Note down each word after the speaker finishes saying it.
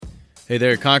Hey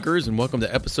there, Conquerors, and welcome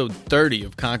to episode 30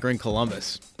 of Conquering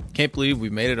Columbus. Can't believe we've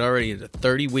made it already to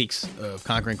 30 weeks of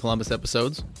Conquering Columbus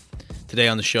episodes. Today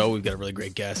on the show, we've got a really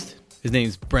great guest. His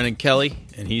name's Brennan Kelly,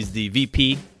 and he's the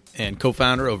VP and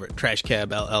co-founder over at Trash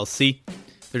Cab LLC.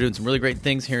 They're doing some really great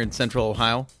things here in Central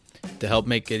Ohio to help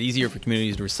make it easier for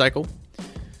communities to recycle.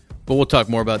 But we'll talk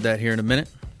more about that here in a minute.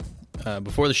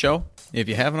 Before the show, if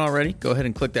you haven't already, go ahead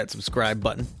and click that subscribe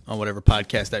button on whatever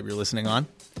podcast app you're listening on.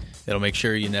 It'll make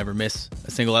sure you never miss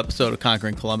a single episode of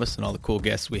Conquering Columbus and all the cool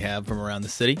guests we have from around the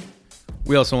city.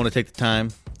 We also want to take the time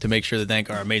to make sure to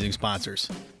thank our amazing sponsors.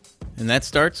 And that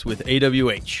starts with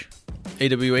AWH.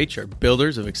 AWH are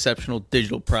builders of exceptional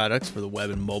digital products for the web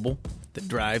and mobile that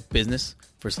drive business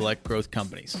for select growth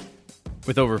companies.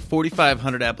 With over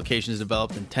 4,500 applications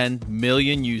developed and 10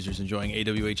 million users enjoying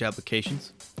AWH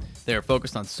applications, they are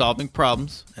focused on solving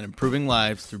problems and improving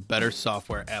lives through better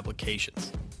software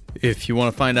applications. If you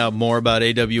want to find out more about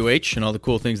AWH and all the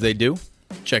cool things they do,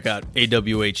 check out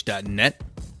awh.net,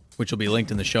 which will be linked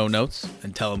in the show notes,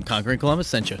 and tell them Conquering Columbus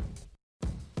sent you.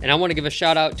 And I want to give a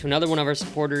shout out to another one of our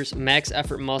supporters, Max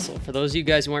Effort Muscle. For those of you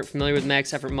guys who aren't familiar with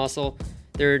Max Effort Muscle,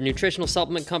 they're a nutritional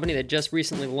supplement company that just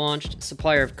recently launched,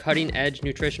 supplier of cutting-edge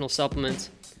nutritional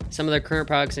supplements. Some of their current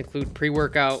products include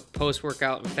pre-workout,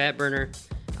 post-workout, and fat burner.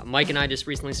 Mike and I just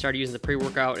recently started using the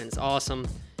pre-workout, and it's awesome.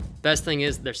 Best thing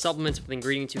is they're supplements with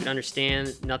ingredients you can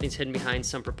understand. Nothing's hidden behind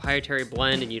some proprietary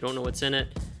blend and you don't know what's in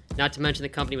it. Not to mention the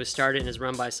company was started and is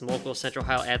run by some local Central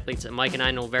Ohio athletes that Mike and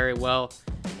I know very well.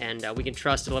 And we can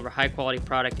trust to deliver high quality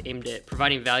product aimed at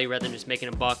providing value rather than just making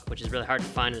a buck, which is really hard to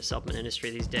find in the supplement industry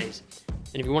these days.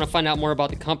 And if you want to find out more about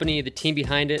the company, the team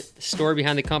behind it, the story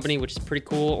behind the company, which is pretty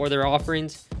cool, or their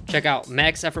offerings, check out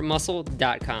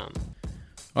maxeffortmuscle.com.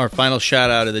 Our final shout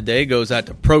out of the day goes out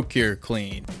to Procure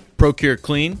Clean. Procure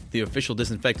Clean, the official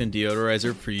disinfectant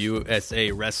deodorizer for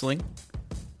USA Wrestling,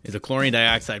 is a chlorine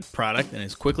dioxide product and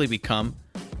has quickly become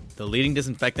the leading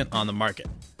disinfectant on the market.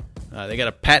 They got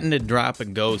a patented drop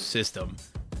and go system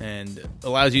and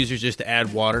allows users just to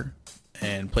add water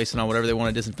and place it on whatever they want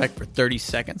to disinfect for 30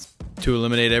 seconds to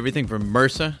eliminate everything from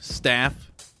MRSA, staph,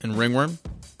 and ringworm,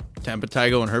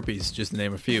 impetigo, and herpes, just to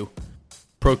name a few.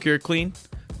 Procure Clean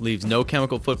leaves no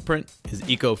chemical footprint, is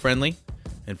eco-friendly,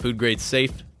 and food-grade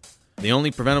safe. The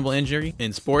only preventable injury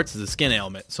in sports is a skin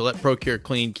ailment, so let Procure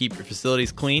Clean keep your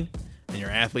facilities clean and your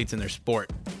athletes in their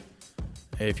sport.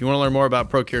 If you want to learn more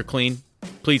about Procure Clean,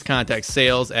 please contact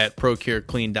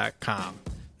sales@procureclean.com.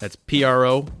 That's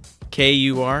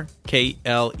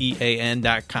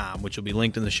PROKURKLEAN.com, which will be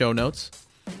linked in the show notes.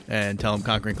 And tell them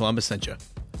Conquering Columbus sent you.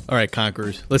 All right,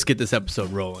 Conquerors, let's get this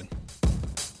episode rolling.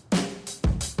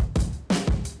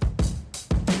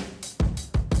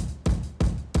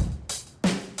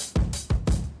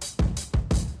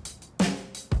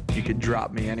 You could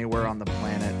drop me anywhere on the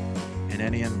planet, in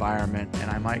any environment,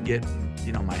 and I might get,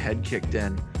 my head kicked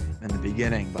in the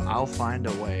beginning, but I'll find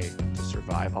a way to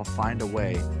survive. I'll find a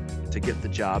way to get the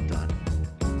job done.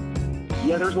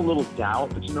 Yeah, there's a little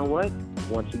doubt, but you know what?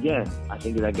 Once again, I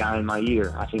think of that guy in my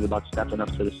ear. I think about stepping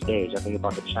up to the stage. I think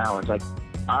about the challenge.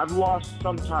 I've lost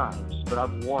sometimes, but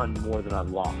I've won more than I've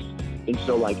lost. And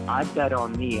so, I bet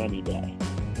on me any day.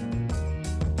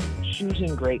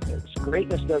 Choosing greatness.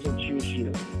 Greatness doesn't choose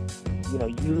you.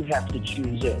 You have to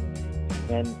choose it.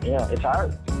 And, it's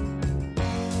hard.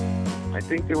 I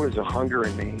think there was a hunger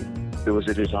in me. There was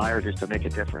a desire just to make a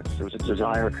difference. There was a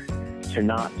desire to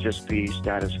not just be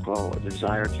status quo, a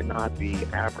desire to not be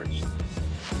average.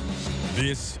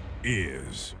 This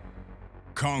is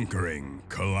Conquering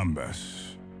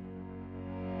Columbus.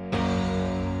 Hey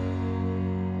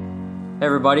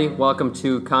everybody, welcome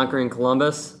to Conquering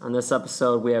Columbus. On this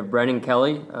episode, we have Brennan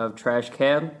Kelly of Trash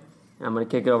Cab. And I'm going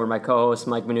to kick it over to my co-host,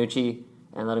 Mike Minucci,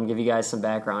 and let him give you guys some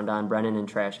background on Brennan and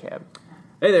Trash Cab.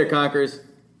 Hey there, Conquerors.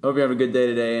 Hope you're having a good day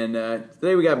today. And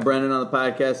today we got Brennan on the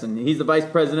podcast, and he's the vice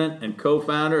president and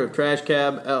co-founder of Trash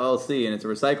Cab LLC, and it's a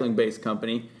recycling-based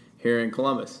company here in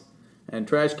Columbus. And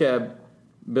Trash Cab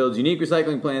builds unique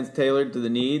recycling plans tailored to the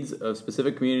needs of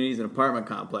specific communities and apartment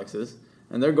complexes.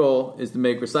 And their goal is to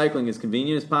make recycling as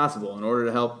convenient as possible in order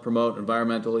to help promote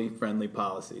environmentally friendly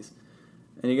policies.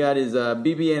 And he got his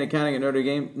BBA in accounting at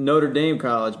Notre Dame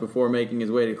College before making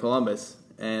his way to Columbus.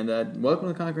 And welcome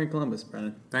to Conquering Columbus,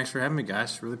 Brennan. Thanks for having me,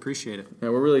 guys. Really appreciate it. Yeah,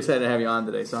 we're really excited to have you on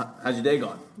today. So how's your day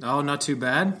going? Oh, not too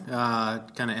bad.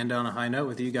 Kind of end on a high note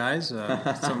with you guys.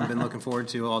 Something I've been looking forward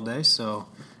to all day. So,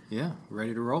 yeah,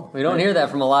 ready to roll. We don't hear that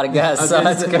from a lot of guests, so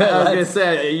that's good. I was going to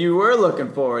say, you were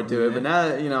looking forward to it, but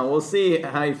now, we'll see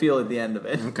how you feel at the end of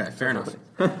it. Okay, fair enough.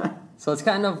 So let's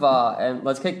kind of, and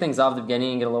let's kick things off at the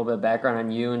beginning and get a little bit of background on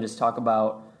you and just talk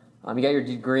about You got your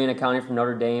degree in accounting from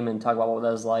Notre Dame, and talk about what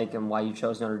that was like and why you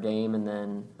chose Notre Dame, and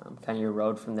then kind of your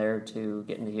road from there to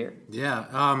getting to here.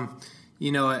 Yeah.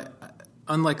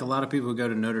 Unlike a lot of people who go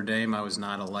to Notre Dame, I was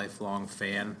not a lifelong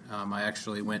fan. I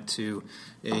actually went to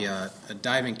a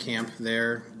diving camp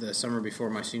there the summer before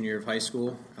my senior year of high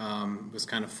school. Was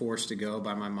kind of forced to go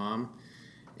by my mom.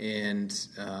 And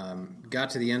got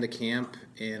to the end of camp,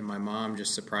 and my mom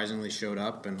just surprisingly showed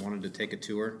up and wanted to take a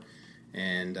tour.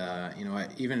 And,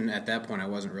 even at that point, I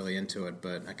wasn't really into it,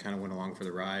 but I kind of went along for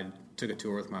the ride, took a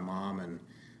tour with my mom, and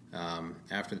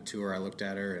after the tour, I looked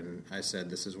at her, and I said,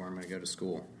 this is where I'm going to go to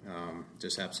school.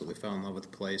 Just absolutely fell in love with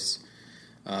the place.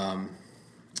 And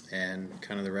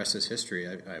kind of the rest is history.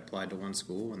 I applied to one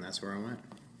school, and that's where I went.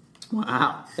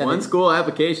 Wow. One school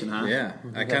application, huh? Yeah.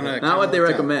 I kind of not what they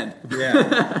recommend.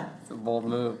 Yeah. It's a bold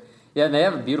move. Yeah, and they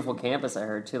have a beautiful campus, I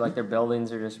heard, too. Like, their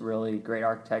buildings are just really great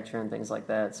architecture and things like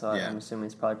that, so I'm assuming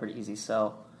it's probably pretty easy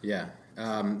sell. Yeah.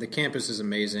 The campus is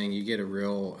amazing. You get a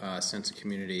real sense of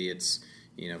community. It's,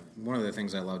 one of the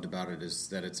things I loved about it is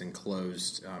that it's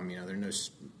enclosed. There are no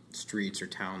streets or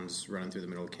towns running through the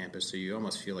middle of campus, so you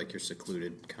almost feel like you're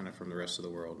secluded kind of from the rest of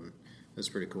the world, and it's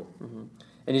pretty cool. Mm-hmm.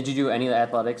 And did you do any of the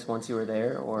athletics once you were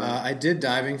there? Or I did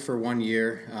diving for 1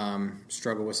 year,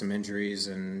 struggled with some injuries,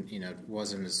 and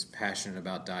wasn't as passionate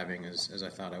about diving as I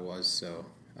thought I was, so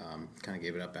kind of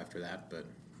gave it up after that, but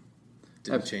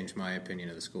didn't change my opinion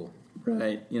of the school.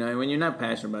 Right. When you're not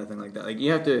passionate about a thing like that, like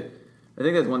you have to, I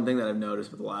think that's one thing that I've noticed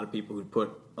with a lot of people who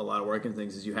put a lot of work in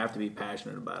things is you have to be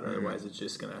passionate about it, otherwise it's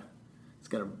just gonna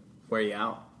wear you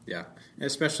out. Yeah, and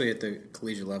especially at the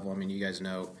collegiate level. I mean, you guys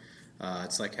know,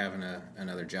 it's like having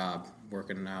another job,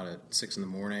 working out at 6 in the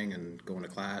morning and going to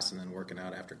class and then working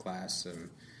out after class. And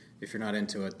if you're not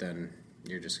into it, then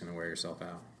you're just going to wear yourself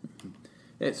out.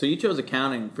 Yeah, so you chose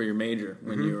accounting for your major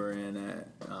when you were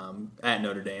at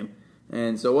Notre Dame.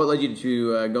 And so what led you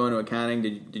to go into accounting?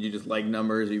 Did you just like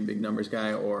numbers? Are you a big numbers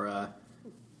guy? Or,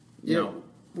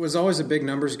 was always a big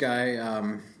numbers guy.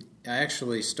 I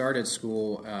actually started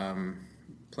school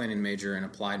planning a major in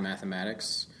applied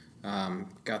mathematics.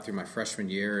 Got through my freshman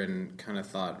year and kind of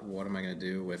thought, what am I going to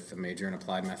do with a major in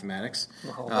applied mathematics?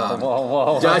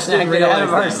 Whoa. Josh didn't get ahead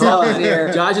of ourselves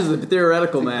here. Josh is a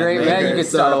theoretical math great major. man. You could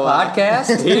start a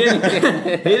podcast. He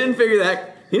didn't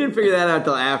figure that out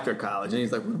until after college, and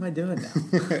he's like, what am I doing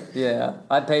now? Yeah,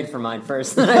 I paid for mine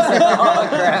first. And I said, oh,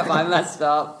 crap, I messed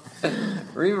up.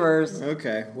 Reverse.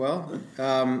 Okay, well,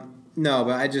 no,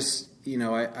 but I just,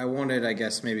 I wanted, I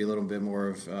guess, maybe a little bit more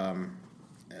of,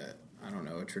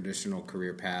 a traditional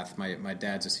career path. My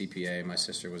dad's a CPA. My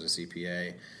sister was a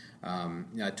CPA.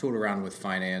 I tooled around with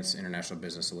finance, international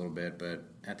business a little bit, but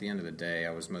at the end of the day, I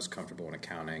was most comfortable in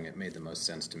accounting. It made the most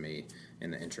sense to me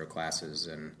in the intro classes,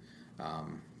 and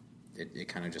it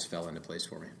kind of just fell into place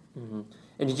for me. Mm-hmm.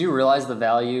 And did you realize the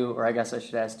value, or I guess I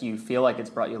should ask, do you feel like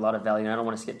it's brought you a lot of value? And I don't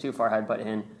want to skip too far ahead, but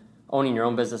in owning your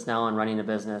own business now and running a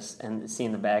business and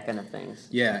seeing the back end of things.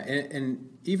 Yeah, and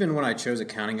even when I chose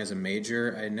accounting as a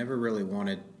major, I never really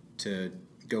wanted to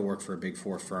go work for a Big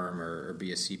Four firm or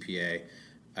be a CPA.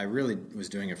 I really was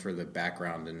doing it for the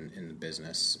background in the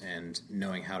business and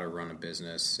knowing how to run a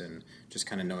business and just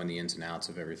kind of knowing the ins and outs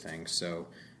of everything. So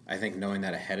I think knowing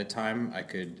that ahead of time, I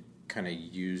could kind of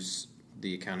use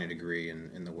the accounting degree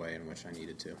in the way in which I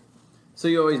needed to. So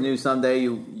you always knew someday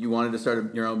you wanted to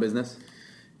start your own business?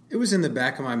 It was in the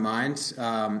back of my mind.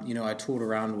 I tooled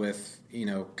around with,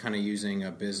 kind of using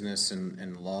a business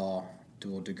and law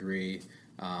dual degree.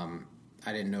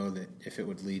 I didn't know that if it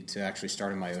would lead to actually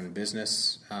starting my own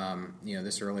business,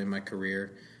 this early in my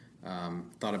career.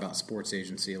 Thought about sports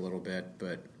agency a little bit,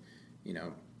 but,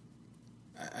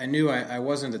 I knew I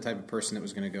wasn't the type of person that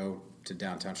was going to go to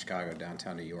downtown Chicago,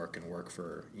 downtown New York, and work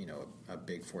for, a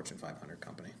big Fortune 500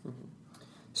 company. Mm-hmm.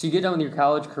 So you get done with your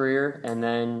college career, and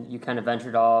then you kind of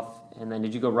ventured off, and then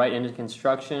did you go right into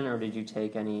construction, or did you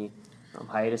take any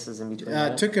hiatuses in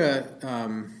between? Took a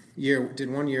did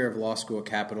 1 year of law school at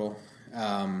Capital.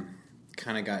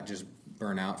 Kind of got just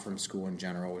burnt out from school in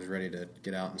general, was ready to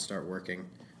get out and start working.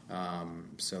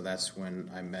 So that's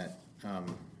when I met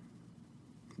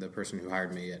the person who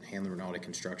hired me at Hanlon Rinaldi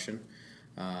Construction.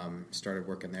 Started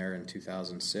working there in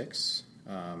 2006.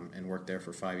 And worked there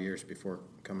for 5 years before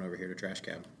coming over here to Trash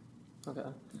Cab. Okay.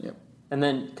 Yep. And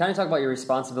then kind of talk about your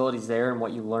responsibilities there and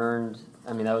what you learned.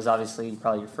 I mean, that was obviously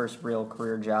probably your first real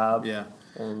career job. Yeah.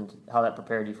 And how that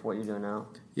prepared you for what you're doing now.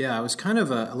 Yeah, I was kind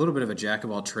of a little bit of a jack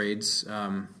of all trades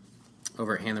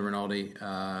over at Hanlon Rinaldi.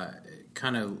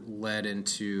 Kind of led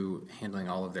into handling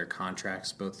all of their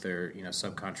contracts, both their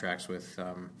subcontracts with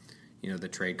the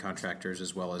trade contractors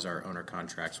as well as our owner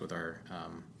contracts with our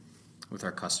with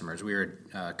our customers. We were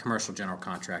a commercial general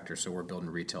contractor, so we're building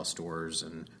retail stores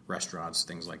and restaurants,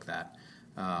 things like that.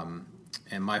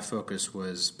 And my focus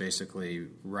was basically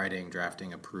writing,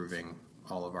 drafting, approving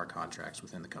all of our contracts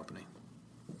within the company.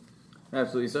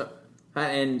 Absolutely. So,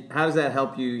 and how does that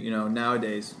help you?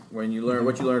 Nowadays, when you learn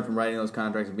what you learned from writing those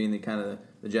contracts and being the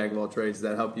jack of all trades, does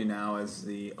that help you now as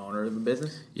the owner of the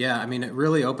business? Yeah, I mean, it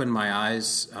really opened my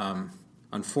eyes,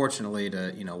 unfortunately,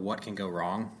 to what can go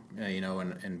wrong,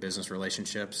 in business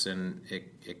relationships, and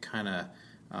it kind of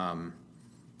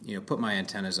put my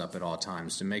antennas up at all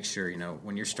times to make sure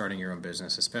when you're starting your own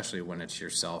business, especially when it's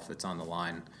yourself that's on the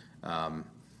line,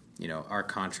 our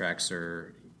contracts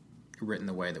are written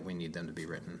the way that we need them to be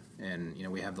written, and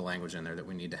we have the language in there that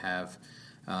we need to have.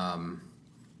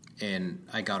 And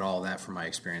I got all that from my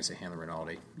experience at Hanlon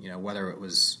Rinaldi. Whether it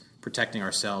was protecting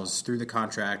ourselves through the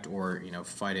contract or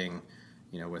fighting,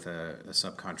 with a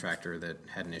subcontractor that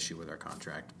had an issue with our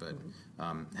contract. But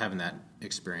having that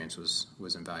experience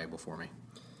was invaluable for me.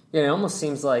 Yeah, it almost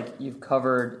seems like you've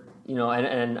covered,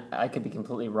 and I could be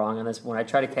completely wrong on this, but when I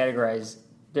try to categorize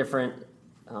different,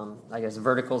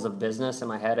 verticals of business in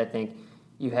my head, I think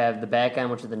you have the back end,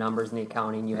 which is the numbers and the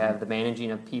accounting. You have the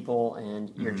managing of people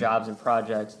and your jobs and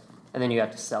projects, and then you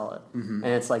have to sell it. And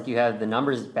it's like you have the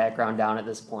numbers background down at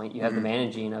this point. You have the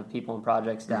managing of people and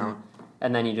projects down,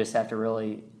 and then you just have to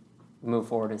really move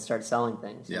forward and start selling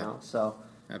things. You know, so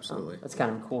absolutely, that's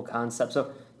kind of a cool concept.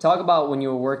 So talk about when you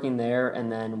were working there,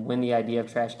 and then when the idea of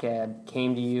Trash Cab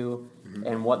came to you,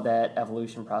 and what that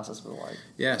evolution process was like.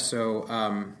 Yeah,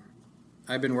 so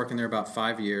I've been working there about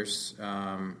 5 years,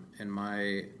 and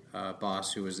my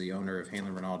boss, who was the owner of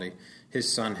Hanlon Rinaldi,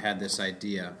 his son had this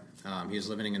idea. He was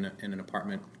living in an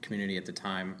apartment community at the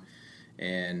time,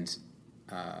 and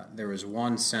there was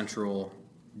one central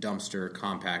dumpster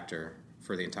compactor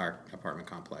for the entire apartment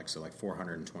complex, so like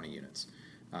 420 units.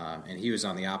 And he was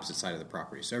on the opposite side of the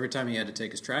property. So every time he had to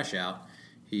take his trash out,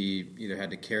 he either had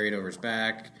to carry it over his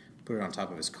back, put it on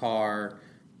top of his car,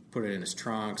 put it in his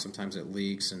trunk. Sometimes it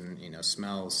leaks and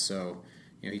smells. So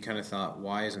he kind of thought,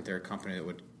 why isn't there a company that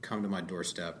would come to my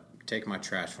doorstep, take my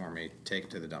trash for me, take it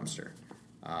to the dumpster?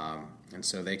 And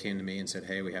so they came to me and said,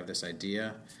 hey, we have this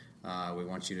idea. We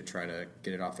want you to try to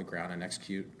get it off the ground and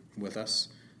execute with us.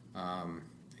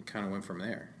 It kind of went from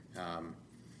there.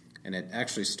 And it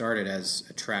actually started as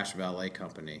a trash valet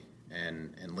company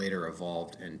and later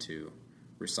evolved into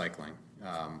recycling,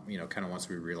 kind of once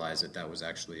we realized that was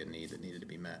actually a need that needed to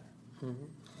be met.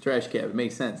 Trash cab, it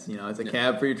makes sense. It's a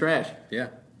cab for your trash. Yeah,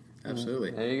 absolutely.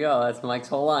 There you go. That's Mike's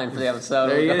whole line for the episode.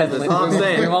 There you go. That's all I'm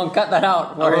saying. We won't cut that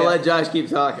out. I'm going to let Josh keep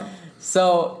talking.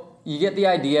 So you get the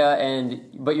idea,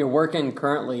 but you're working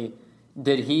currently.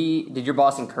 Did your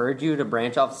boss encourage you to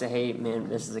branch off and say, hey, man,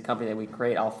 this is a company that we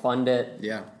create, I'll fund it?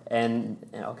 Yeah.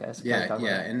 Okay. So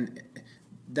and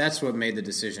that's what made the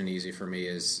decision easy for me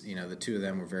is, the two of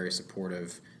them were very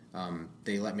supportive.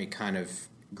 They let me kind of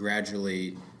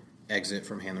gradually exit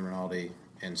from Hanlon Rinaldi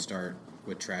and start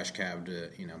with Trash Cab to,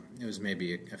 it was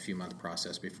maybe a few month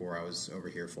process before I was over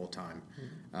here full time.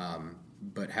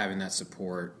 But having that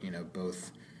support,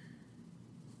 both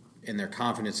in their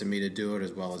confidence in me to do it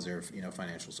as well as their,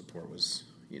 financial support was,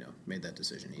 made that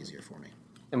decision easier for me.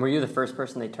 And were you the first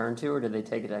person they turned to, or did they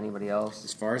take it to anybody else?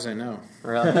 As far as I know.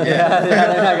 Really? Yeah,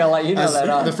 they're not going to let you know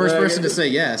that. The first person to say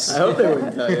yes. I hope they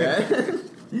wouldn't tell you that.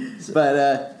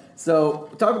 But, so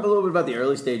talk a little bit about the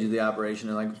early stages of the operation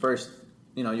and like first,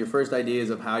 your first ideas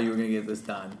of how you were going to get this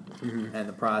done and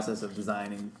the process of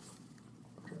designing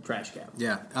Trash Cab.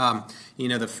 Yeah.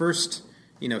 The first,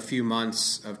 few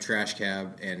months of Trash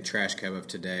Cab and Trash Cab of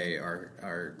today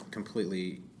are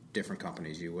completely different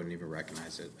companies. You wouldn't even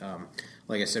recognize it.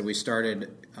 Like I said, we started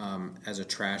as a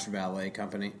trash valet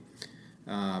company.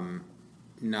 We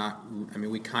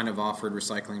kind of offered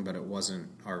recycling, but it wasn't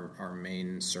our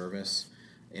main service.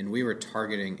 And we were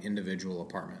targeting individual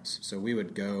apartments. So we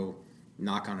would go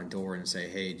knock on a door and say,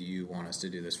 hey, do you want us to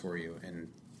do this for you? And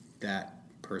that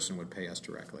person would pay us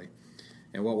directly.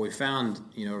 And what we found,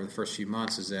 over the first few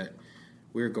months is that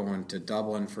we were going to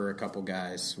Dublin for a couple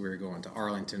guys. We were going to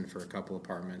Arlington for a couple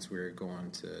apartments. We were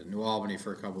going to New Albany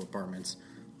for a couple apartments.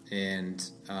 And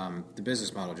the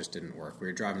business model just didn't work. We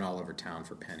were driving all over town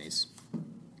for pennies.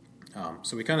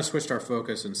 So we kind of switched our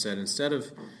focus and said, instead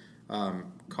of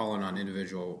calling on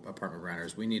individual apartment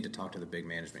renters, we need to talk to the big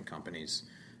management companies,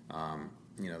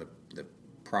 the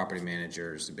property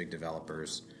managers, the big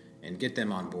developers, and get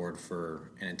them on board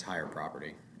for an entire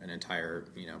property, an entire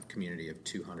community of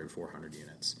 200, 400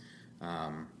 units.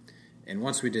 And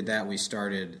once we did that, we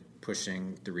started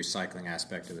pushing the recycling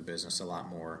aspect of the business a lot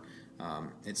more.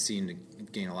 It seemed to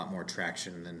gain a lot more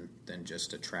traction than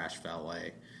just a trash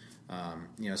valet.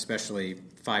 Especially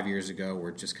 5 years ago,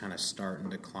 we're just kind of starting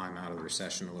to climb out of the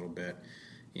recession a little bit.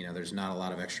 There's not a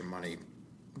lot of extra money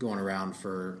going around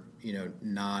for,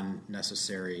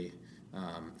 non-necessary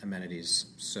amenities.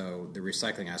 So the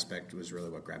recycling aspect was really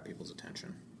what grabbed people's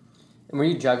attention. And were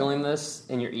you juggling this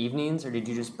in your evenings, or did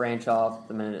you just branch off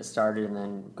the minute it started and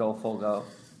then go full go?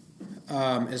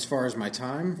 As far as my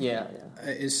time? Yeah.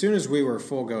 As soon as we were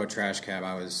full go at Trash Cab,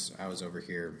 I was over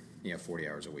here, 40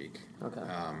 hours a week. Okay.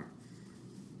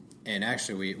 And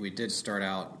actually, we did start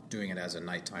out doing it as a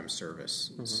nighttime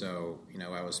service. Mm-hmm. So,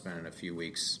 I was spending a few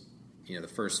weeks, the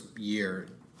first year,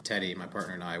 Teddy, my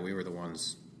partner, and I, we were the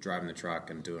ones driving the truck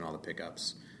and doing all the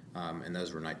pickups. And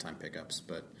those were nighttime pickups.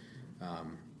 But,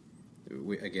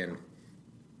 we again,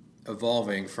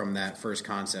 evolving from that first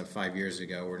concept 5 years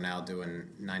ago, we're now doing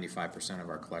 95% of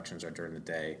our collections are during the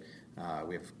day.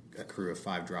 We have a crew of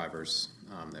 5 drivers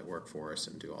that work for us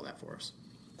and do all that for us.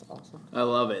 Awesome. I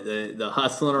love it. The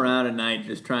hustling around at night,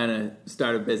 just trying to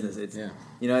start a business. It's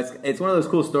it's one of those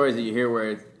cool stories that you hear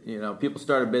where people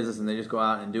start a business and they just go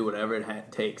out and do whatever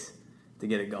it takes to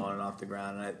get it going and off the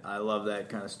ground. And I love that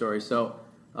kind of story. So,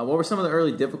 what were some of the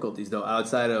early difficulties though,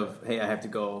 outside of I have to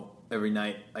go every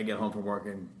night I get home from work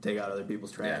and take out other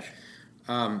people's trash?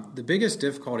 Yeah. The biggest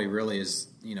difficulty really is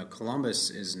Columbus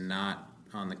is not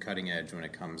on the cutting edge when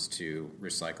it comes to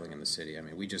recycling in the city. I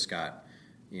mean, we just got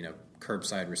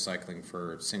curbside recycling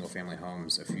for single-family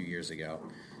homes a few years ago.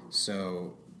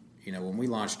 So, when we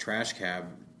launched Trash Cab,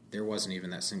 there wasn't even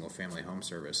that single-family home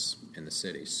service in the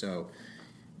city. So,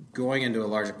 going into a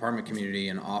large apartment community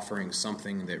and offering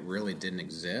something that really didn't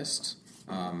exist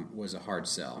was a hard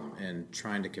sell. And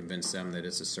trying to convince them that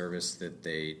it's a service that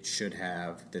they should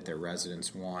have, that their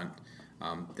residents want,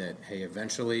 that, hey,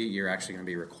 eventually you're actually going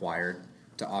to be required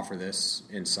to offer this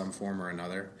in some form or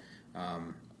another.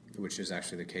 Which is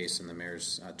actually the case in the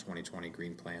mayor's 2020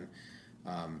 Green Plan.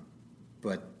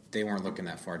 But they weren't looking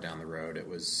that far down the road. It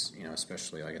was,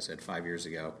 especially, like I said, 5 years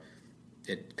ago,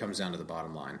 it comes down to the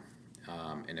bottom line.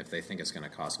 And if they think it's going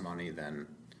to cost money, then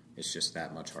it's just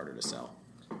that much harder to sell.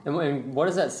 And what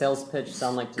does that sales pitch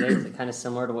sound like today? Is it kind of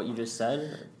similar to what you just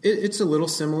said? It's a little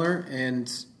similar,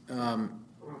 and, a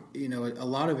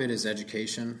lot of it is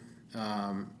education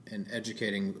and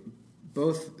educating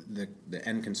both the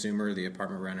end consumer, the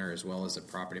apartment renter, as well as the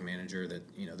property manager that,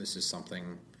 this is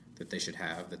something that they should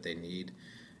have, that they need.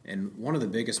 And one of the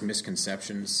biggest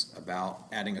misconceptions about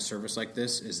adding a service like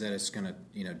this is that it's going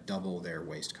to, double their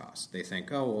waste costs. They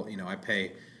think, oh, well, I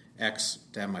pay X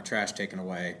to have my trash taken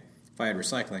away. If I had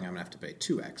recycling, I'm going to have to pay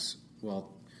 2X.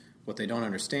 Well, what they don't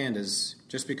understand is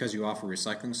just because you offer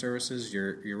recycling services,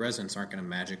 your residents aren't going to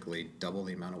magically double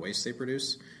the amount of waste they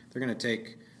produce. They're going to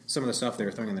take some of the stuff they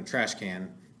were throwing in the trash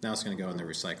can, now it's going to go in the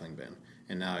recycling bin.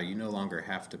 And now you no longer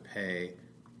have to pay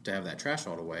to have that trash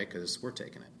hauled away because we're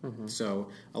taking it. Mm-hmm. So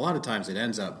a lot of times it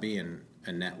ends up being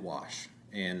a net wash.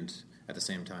 And at the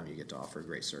same time, you get to offer a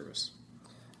great service.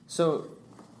 So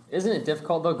isn't it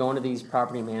difficult, though, going to these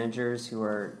property managers who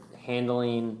are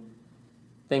handling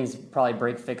things, probably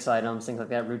break-fix items, things like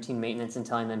that, routine maintenance, and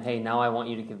telling them, hey, now I want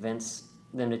you to convince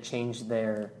them to change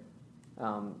their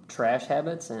trash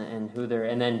habits and who they're,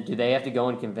 and then do they have to go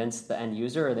and convince the end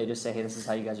user, or they just say, hey, this is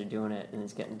how you guys are doing it and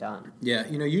it's getting done? Yeah,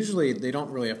 usually they don't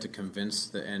really have to convince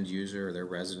the end user or their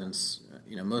residents.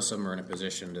 Most of them are in a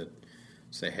position to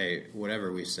say, hey,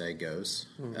 whatever we say goes.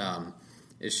 Mm-hmm.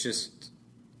 It's just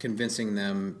convincing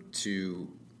them to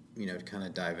kind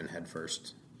of dive in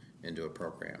headfirst into a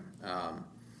program.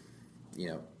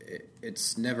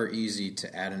 It's never easy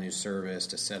to add a new service,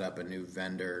 to set up a new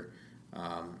vendor.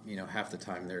 Half the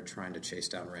time they're trying to chase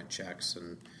down rent checks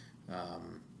and,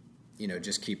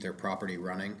 just keep their property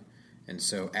running. And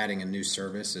so adding a new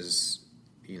service is,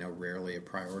 rarely a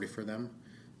priority for them.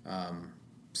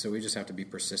 So we just have to be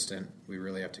persistent. We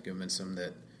really have to convince them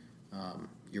that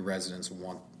your residents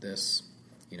want this.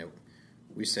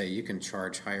 We say you can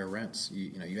charge higher rents.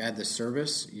 You add this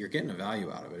service, you're getting a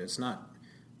value out of it. It's not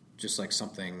just like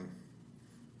something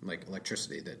like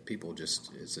electricity that people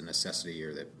it's a necessity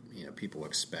or that people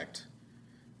expect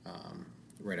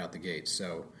right out the gate.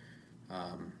 So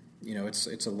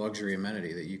it's a luxury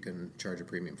amenity that you can charge a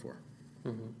premium for.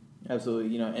 Mm-hmm.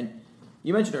 Absolutely. And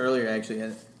you mentioned earlier, actually,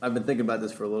 and I've been thinking about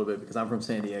this for a little bit because I'm from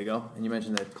San Diego, and you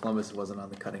mentioned that Columbus wasn't on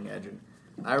the cutting edge. And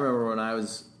I remember when I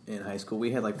was in high school,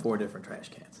 we had like 4 different trash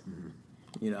cans,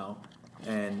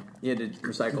 and you had to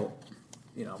recycle,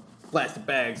 plastic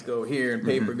bags go here and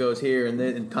paper goes here and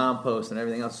then and compost and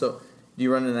everything else. So do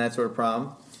you run into that sort of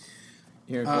problem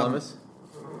here in Columbus?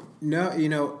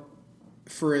 No,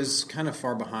 for as kind of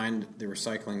far behind the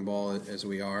recycling ball as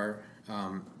we are,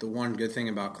 The one good thing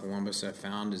about Columbus I've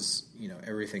found is,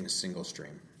 everything is single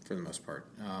stream for the most part.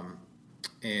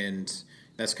 And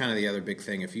that's kind of the other big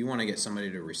thing. If you want to get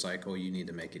somebody to recycle, you need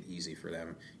to make it easy for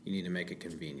them. You need to make it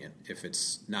convenient. If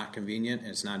it's not convenient and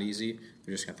it's not easy,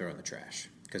 they're just going to throw it in the trash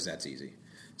because that's easy.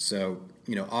 So,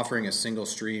 offering a single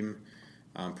stream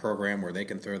program where they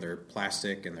can throw their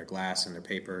plastic and their glass and their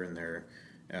paper and their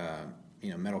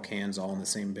metal cans all in the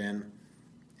same bin,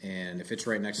 and if it's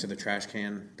right next to the trash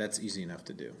can, that's easy enough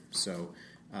to do. So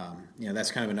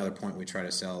that's kind of another point we try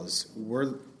to sell is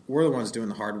we're the ones doing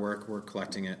the hard work. We're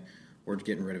collecting it, we're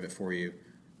getting rid of it for you.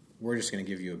 We're just going to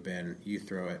give you a bin, you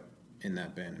throw it in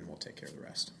that bin, and we'll take care of the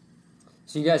rest.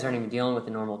 So you guys aren't even dealing with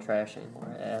the normal trash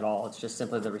anymore at all. It's just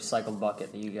simply the recycled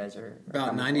bucket that you guys are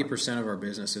about 90% of our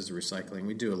business is recycling.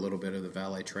 We do a little bit of the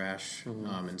valet trash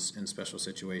in special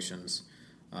situations.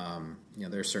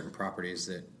 There are certain properties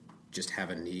that just have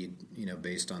a need,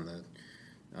 based on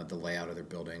the layout of their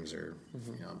buildings or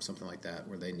something like that,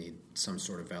 where they need some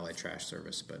sort of valet trash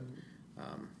service. But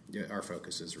our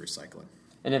focus is recycling.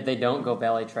 And if they don't go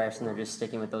valet trash, then they're just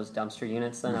sticking with those dumpster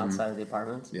units then outside of the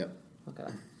apartments? Yep. Okay.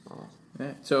 Awesome.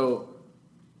 Yeah. So,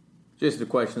 just a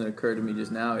question that occurred to me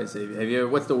just now is: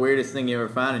 what's the weirdest thing you ever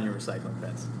found in your recycling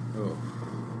bins? Oh,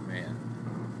 man.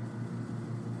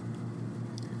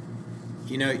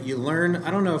 You learn. I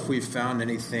don't know if we've found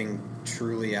anything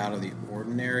truly out of the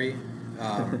ordinary.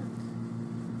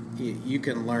 You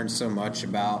can learn so much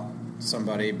about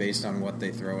somebody based on what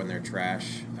they throw in their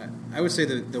trash. I would say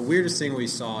the weirdest thing we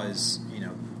saw is,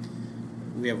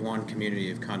 we have one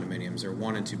community of condominiums. They're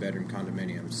 1 and 2 bedroom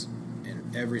condominiums.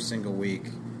 And every single week,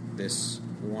 this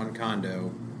one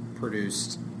condo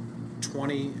produced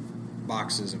 20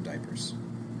 boxes of diapers.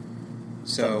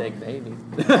 So, that's a big baby.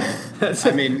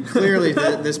 I mean, clearly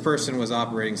this person was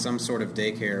operating some sort of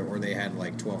daycare, or they had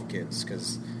like 12 kids,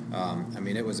 because,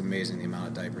 it was amazing the amount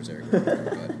of diapers they were going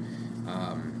through.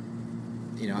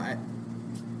 But,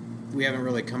 we haven't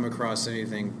really come across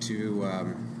anything too,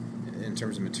 in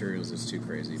terms of materials, that's too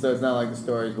crazy. So it's not like the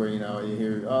stories where, you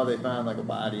hear, they found like a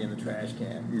body in the trash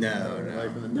can. No.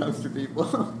 Like from the dumpster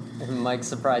people. Mike's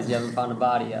surprised you haven't found a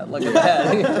body yet. Look at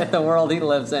that. The world he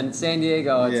lives in. San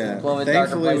Diego. It's a little bit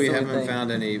darker place Thankfully, we than haven't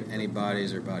found any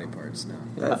bodies or body parts, no.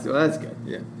 That's good.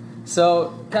 Yeah.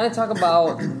 So, kind of talk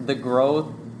about the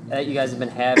growth that you guys have been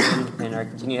having and are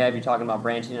continue to have. You're talking about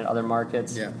branching in other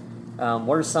markets. Yeah.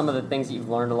 What are some of the things that you've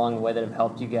learned along the way that have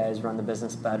helped you guys run the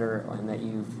business better, and that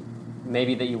you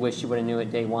wish you would have knew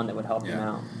at day one that would help you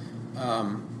now?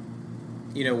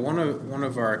 One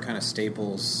of our kind of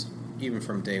staples, even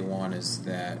from day one, is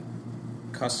that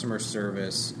customer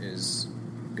service is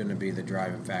going to be the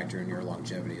driving factor in your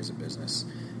longevity as a business,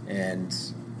 and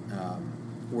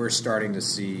we're starting to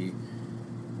see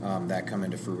that come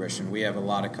into fruition. We have a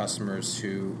lot of customers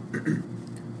who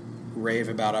rave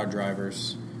about our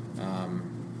drivers.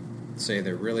 Say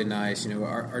they're really nice.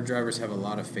 Our drivers have a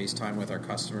lot of face time with our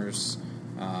customers.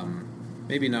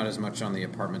 Maybe not as much on the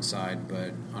apartment side,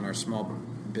 but on our small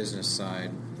business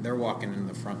side, they're walking in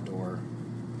the front door,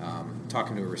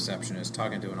 talking to a receptionist,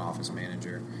 talking to an office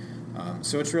manager.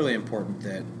 So it's really important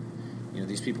that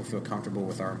these people feel comfortable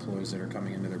with our employees that are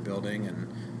coming into their building,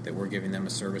 and that we're giving them a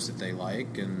service that they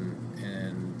like, and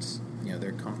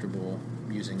they're comfortable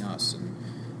using us. And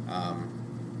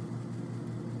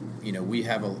we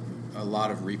have a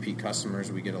lot of repeat customers.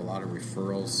 We get a lot of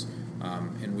referrals,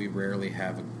 and we rarely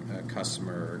have a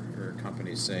customer or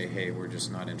company say, "Hey, we're just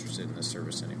not interested in this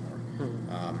service anymore."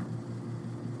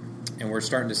 And we're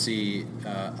starting to see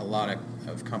a lot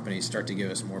of companies start to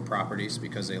give us more properties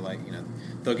because they like,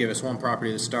 they'll give us one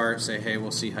property to start, say, "Hey,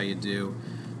 we'll see how you do."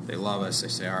 They love us. They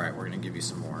say, "All right, we're going to give you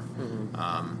some more."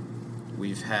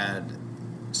 We've had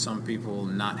some people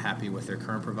not happy with their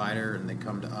current provider, and they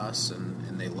come to us,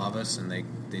 and they love us, and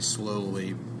they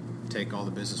slowly take all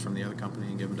the business from the other company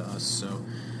and give them to us. So,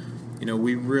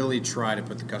 we really try to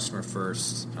put the customer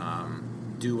first,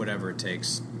 do whatever it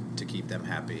takes to keep them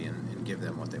happy and give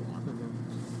them what they want.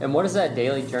 And what does that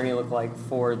daily journey look like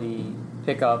for the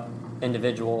pickup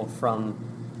individual from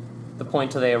the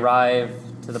point till they arrive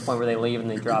to the point where they leave and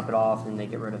they drop it off and they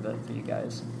get rid of it for you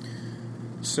guys?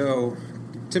 So,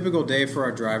 typical day for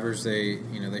our drivers, they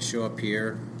show up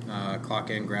here, clock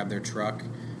in, grab their truck.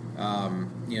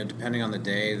 Depending on the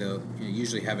day, they'll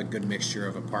usually have a good mixture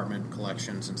of apartment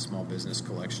collections and small business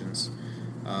collections.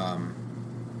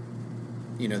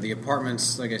 The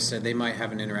apartments, like I said, they might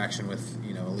have an interaction with,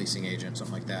 a leasing agent,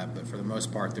 something like that, but for the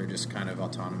most part, they're just kind of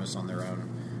autonomous on their own,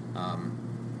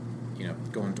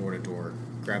 going door to door,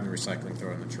 grabbing the recycling,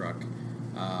 throw it in the truck.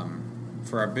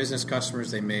 For our business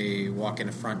customers, they may walk in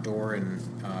the front door and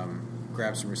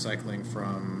grab some recycling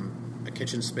from a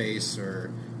kitchen space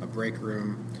or a break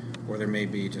room, or there may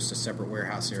be just a separate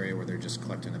warehouse area where they're just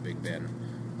collecting a big bin.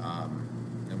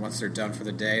 And once they're done for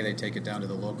the day, they take it down to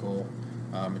the local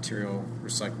material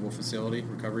recyclable facility,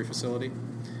 recovery facility,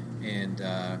 and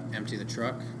empty the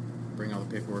truck, bring all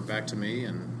the paperwork back to me,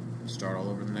 and start all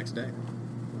over the next day.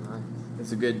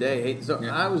 It's a good day. Hey, so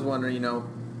Yeah. I was wondering,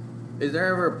 is there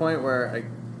ever a point where,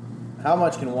 how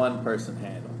much can one person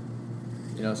handle?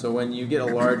 So when you get a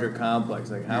larger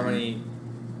complex, like how many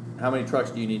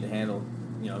trucks do you need to handle?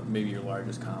 Maybe your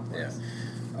largest complex.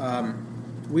 Yeah.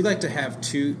 We like to have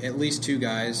at least two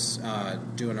guys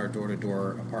doing our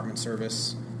door-to-door apartment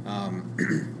service.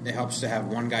 It helps to have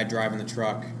one guy driving the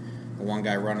truck and one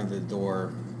guy running the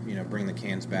door, bring the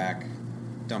cans back,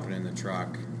 dump it in the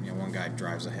truck. One guy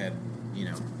drives ahead,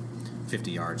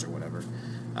 50 yards or whatever.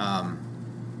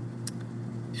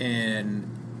 And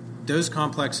those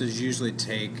complexes usually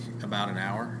take about an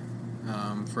hour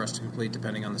for us to complete,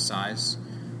 depending on the size.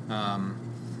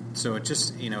 So it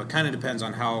just, it kind of depends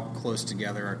on how close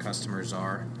together our customers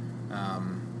are,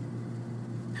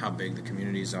 how big the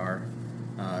communities are,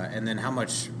 and then how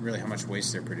much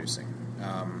waste they're producing.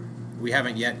 We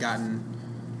haven't yet gotten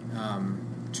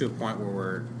to a point where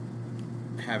we're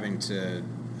having to,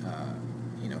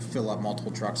 fill up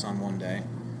multiple trucks on one day.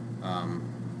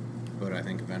 But I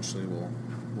think eventually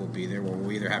we'll be there where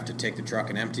we'll either have to take the truck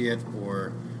and empty it,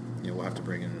 or we'll have to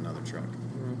bring in another truck.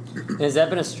 Has that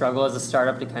been a struggle as a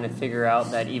startup to kind of figure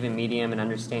out that even medium and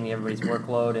understanding everybody's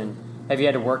workload? And have you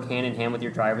had to work hand in hand with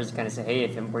your drivers to kind of say, hey,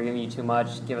 if we're giving you too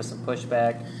much, give us some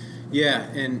pushback? Yeah,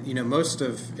 and most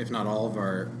of, if not all of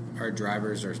our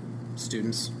drivers are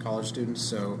students, college students.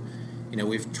 So,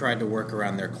 we've tried to work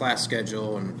around their class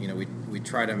schedule, and we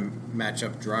try to match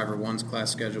up driver one's class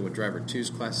schedule with driver two's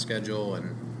class schedule,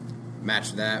 and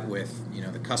match that with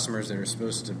the customers that are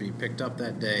supposed to be picked up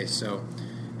that day. So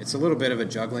it's a little bit of a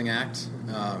juggling act,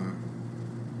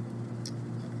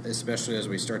 especially as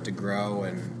we start to grow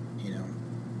and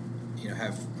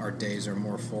have our days are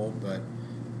more full. But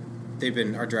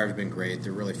our drivers have been great.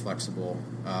 They're really flexible.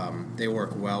 They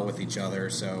work well with each other.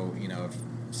 So if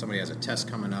somebody has a test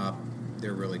coming up,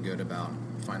 they're really good about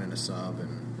finding a sub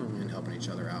and helping each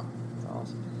other out. That's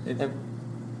awesome.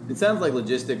 It sounds like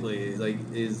logistically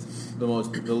the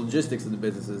logistics of the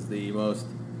business is the most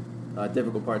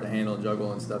difficult part to handle and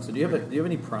juggle and stuff. So do you have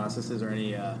any processes or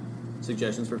any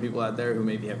suggestions for people out there who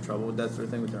maybe have trouble with that sort of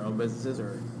thing with their own businesses,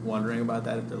 or wondering about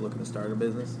that if they're looking to start a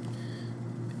business?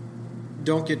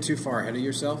 Don't get too far ahead of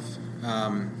yourself.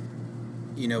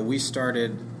 We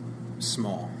started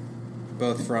small,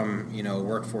 both from a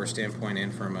workforce standpoint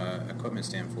and from a equipment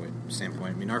standpoint.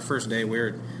 I mean, our first day we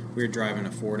were driving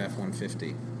a Ford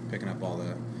F-150, picking up all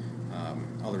the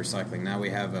recycling. Now we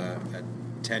have a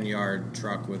 10-yard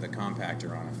truck with a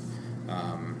compactor on it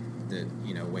that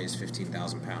weighs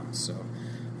 15,000 pounds. So,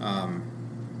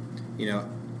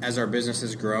 as our business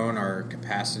has grown, our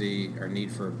capacity, our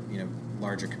need for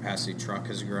larger capacity truck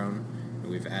has grown.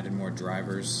 We've added more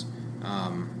drivers.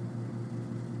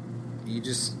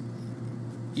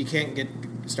 You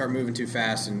can't start moving too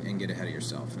fast and get ahead of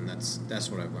yourself, and that's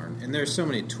what I've learned. And there's so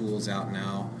many tools out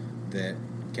now that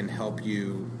can help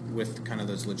you with kind of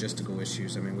those logistical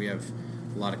issues. I mean, we have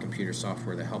a lot of computer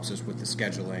software that helps us with the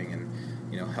scheduling and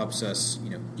helps us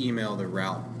email the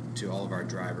route to all of our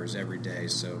drivers every day,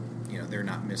 so they're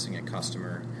not missing a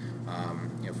customer.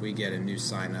 If we get a new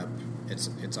sign up,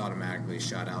 it's automatically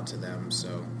shot out to them,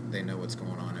 so they know what's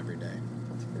going on every day.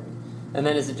 That's great. And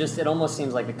then it almost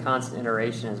seems like the constant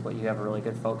iteration is what you have a really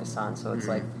good focus on. So it's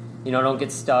like, don't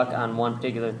get stuck on one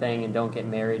particular thing and don't get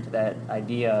married to that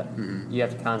idea. Mm-hmm. You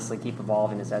have to constantly keep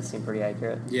evolving. Does that seem pretty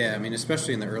accurate? Yeah, I mean,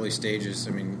 especially in the early stages,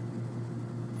 I mean,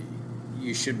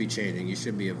 you should be changing. You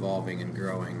should be evolving and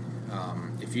growing.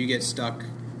 If you get stuck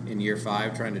in year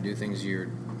 5 trying to do things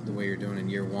the way you're doing in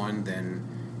year 1, then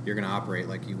you're going to operate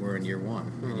like you were in year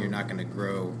 1, and you're not going to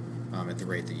grow at the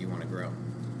rate that you want to grow.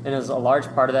 And is a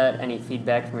large part of that any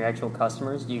feedback from your actual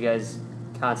customers? Do you guys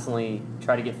constantly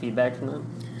try to get feedback from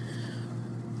them?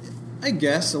 I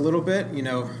guess a little bit.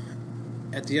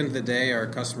 At the end of the day, our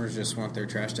customers just want their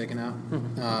trash taken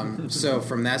out. So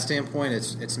from that standpoint,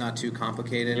 it's not too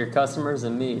complicated. Your customers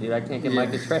and me, dude. I can't get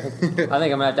Mike to trash. I think I'm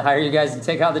going to have to hire you guys to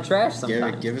take out the trash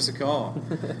sometime. Give us a call.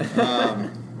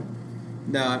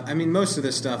 No, I mean, most of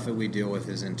the stuff that we deal with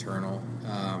is internal.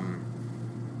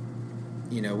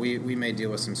 We may deal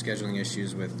with some scheduling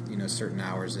issues with, certain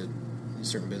hours that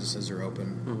certain businesses are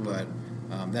open, but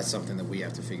that's something that we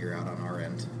have to figure out on our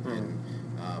end. And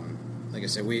like I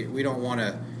said, we don't want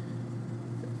to,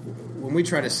 when we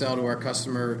try to sell to our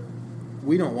customer,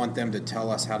 we don't want them to tell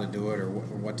us how to do it or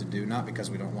what to do, not because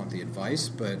we don't want the advice,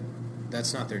 but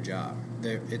that's not their job.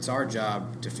 It's our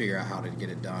job to figure out how to get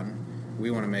it done. We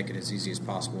want to make it as easy as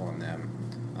possible on them.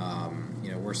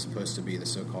 We're supposed to be the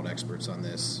so-called experts on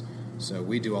this, so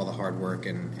we do all the hard work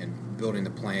and building the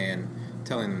plan,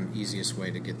 telling them the easiest way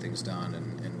to get things done,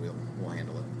 and we'll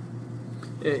handle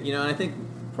it. And I think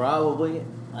probably,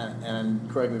 and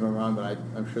correct me if I'm wrong, but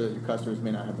I'm sure that your customers may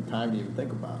not have the time to even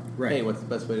think about, Right. hey, what's the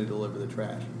best way to deliver the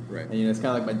trash? Right. And it's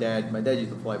kind of like my dad. My dad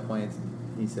used to fly planes,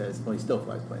 and he says, well, he still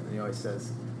flies planes, and he always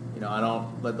says, I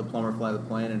don't let the plumber fly the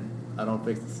plane, and I don't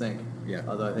fix the sink. Yeah.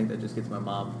 Although I think that just gets my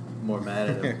mom more mad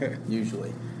at him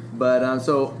usually. But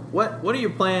so what are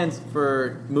your plans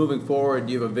for moving forward?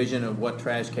 Do you have a vision of what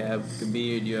Trash Cab could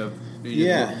be, or do you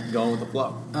just going with the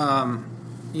flow?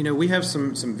 We have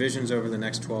some visions over the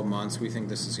next 12 months. We think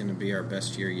this is going to be our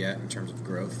best year yet in terms of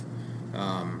growth.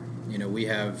 We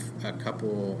have a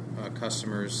couple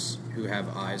customers who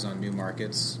have eyes on new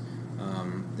markets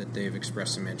that they've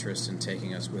expressed some interest in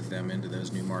taking us with them into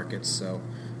those new markets. So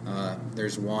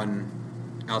there's one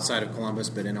outside of Columbus,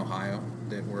 but in Ohio,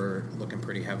 that we're looking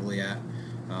pretty heavily at.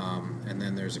 And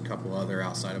then there's a couple other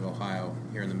outside of Ohio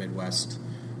here in the Midwest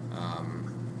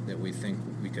that we think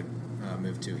we could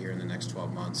move to here in the next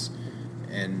 12 months.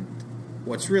 And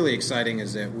what's really exciting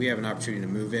is that we have an opportunity to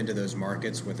move into those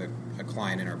markets with a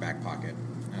client in our back pocket.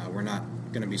 We're not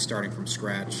going to be starting from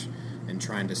scratch and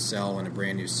trying to sell in a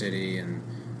brand new city and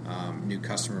new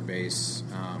customer base.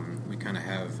 We kind of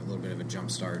have a little bit of a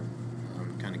jump start,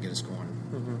 kind of get us going.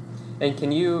 Mm-hmm.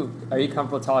 And are you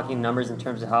comfortable talking numbers in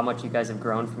terms of how much you guys have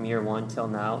grown from year one till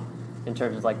now, in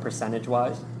terms of like percentage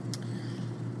wise?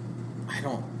 I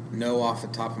don't know off the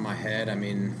top of my head. I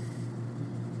mean,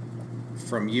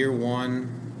 from year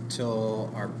one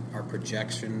till our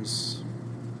projections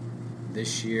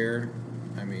this year,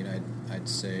 I mean, I'd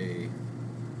say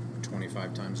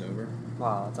 25 times over.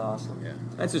 Wow, that's awesome. Yeah.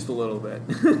 That's just a little bit.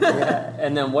 Yeah.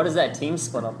 And then what does that team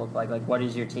split up look like? Like, what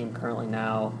is your team currently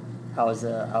now? How are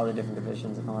the different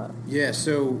divisions and all that? Yeah,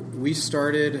 so we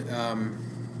started, I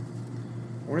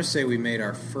want to say we made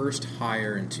our first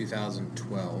hire in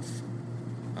 2012.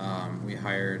 We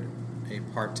hired a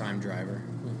part-time driver.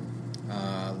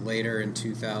 Later in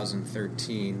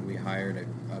 2013, we hired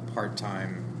a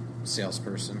part-time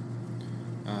salesperson.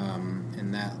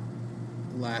 And that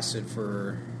lasted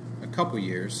for a couple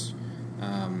years.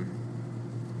 And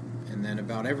then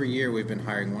about every year we've been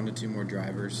hiring 1 to 2 more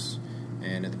drivers.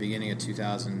 And at the beginning of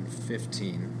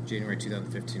 2015, January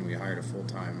 2015, we hired a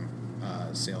full-time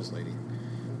sales lady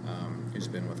who's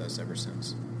been with us ever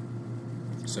since.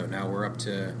 So now we're up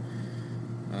to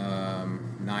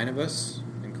 9 of us,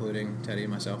 including Teddy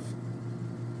and myself.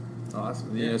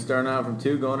 Awesome. Starting out from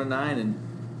 2, going to 9, and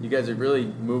you guys are really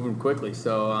moving quickly.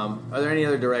 So are there any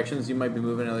other directions you might be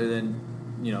moving other than,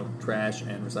 trash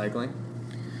and recycling?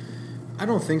 I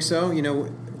don't think so.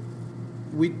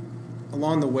 We,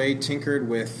 along the way, tinkered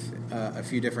with a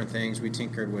few different things. We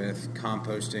tinkered with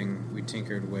composting. We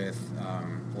tinkered with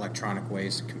electronic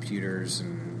waste, computers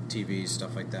and TVs,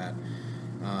 stuff like that.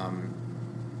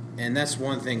 And that's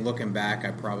one thing, looking back,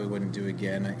 I probably wouldn't do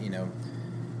again.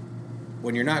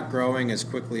 When you're not growing as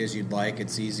quickly as you'd like,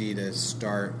 it's easy to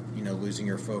start, losing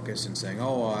your focus and saying,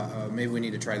 maybe we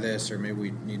need to try this, or maybe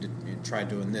we need to try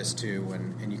doing this too.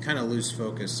 And you kind of lose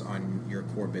focus on your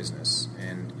core business.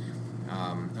 And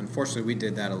unfortunately, we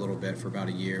did that a little bit for about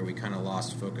a year. We kind of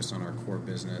lost focus on our core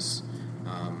business.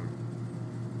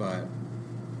 But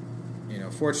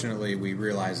fortunately, we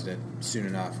realized it soon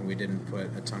enough, and we didn't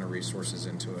put a ton of resources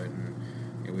into it. And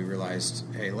we realized,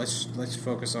 hey, let's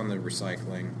focus on the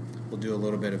recycling. We'll do a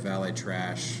little bit of valet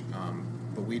trash,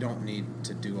 but we don't need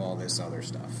to do all this other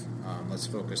stuff. Let's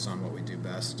focus on what we do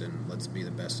best, and let's be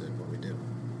the best at what we do.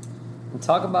 And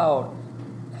talk about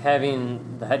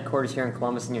having the headquarters here in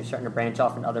Columbus, and you're starting to branch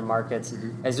off in other markets.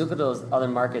 Mm-hmm. As you look at those other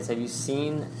markets, have you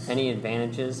seen any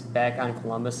advantages back on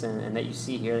Columbus and that you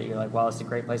see here that you're like, wow, it's a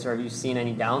great place? Or have you seen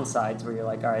any downsides where you're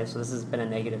like, all right, so this has been a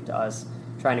negative to us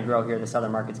trying to grow here. This other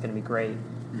market's going to be great.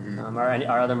 Mm-hmm.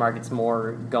 Are other markets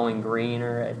more going green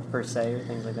or per se or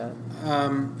things like that?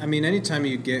 Anytime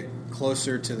you get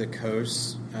closer to the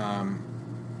coast,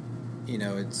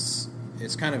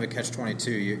 it's kind of a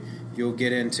catch-22. You'll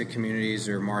get into communities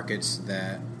or markets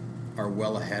that are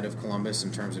well ahead of Columbus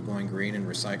in terms of going green and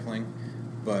recycling,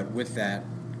 but with that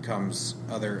comes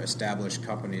other established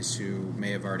companies who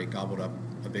may have already gobbled up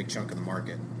a big chunk of the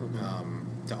market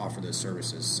to offer those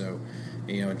services. So,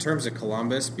 in terms of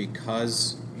Columbus,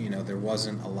 because there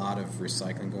wasn't a lot of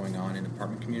recycling going on in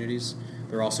apartment communities,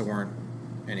 there also weren't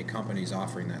any companies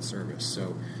offering that service.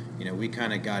 So, we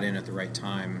kind of got in at the right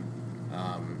time.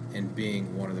 And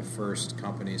being one of the first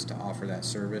companies to offer that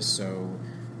service. So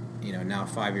now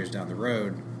 5 years down the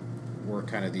road, we're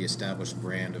kind of the established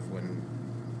brand of when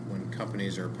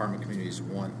companies or apartment communities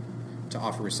want to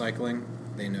offer recycling,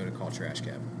 they know to call Trash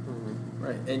Cab. Mm-hmm.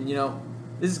 Right, and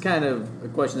this is kind of a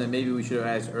question that maybe we should have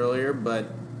asked earlier, but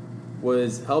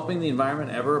was helping the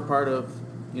environment ever a part of,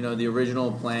 the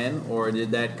original plan, or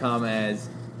did that come as,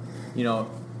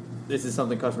 this is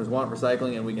something customers want,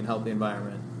 recycling, and we can help the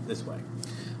environment this way?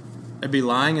 I'd be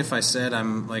lying if I said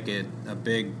I'm like a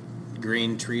big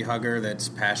green tree hugger that's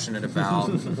passionate about,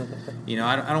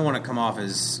 I don't want to come off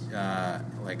as I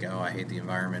hate the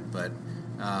environment, but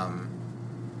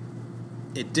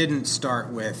it didn't start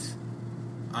with,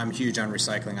 I'm huge on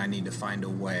recycling, I need to find a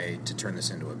way to turn this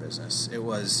into a business. It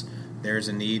was, there's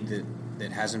a need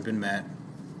that hasn't been met.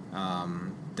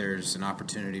 There's an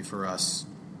opportunity for us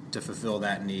to fulfill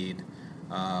that need.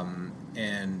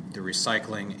 And the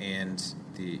recycling and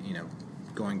the,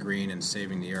 going green and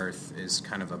saving the earth is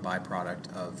kind of a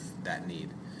byproduct of that need.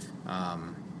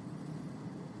 And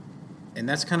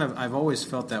that's kind of, I've always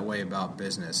felt that way about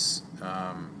business.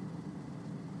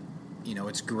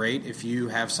 It's great if you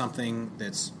have something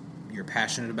that's you're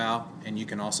passionate about and you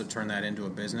can also turn that into a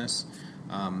business.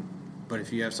 But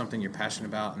if you have something you're passionate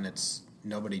about and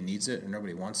nobody needs it or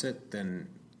nobody wants it, then,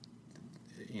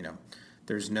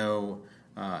 there's no,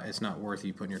 it's not worth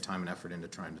you putting your time and effort into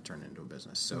trying to turn it into a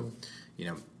business. So,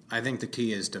 I think the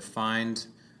key is to find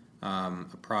a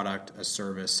product, a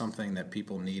service, something that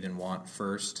people need and want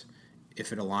first.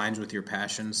 If it aligns with your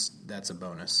passions, that's a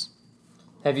bonus.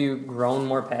 Have you grown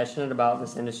more passionate about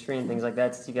this industry and things like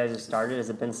that since you guys have started? Has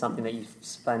it been something that you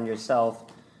spend yourself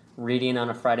reading on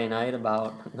a Friday night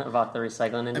about the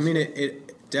recycling industry? I mean,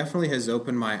 it definitely has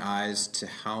opened my eyes to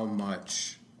how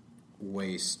much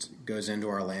waste goes into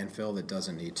our landfill that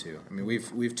doesn't need to. I mean,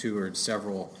 we've toured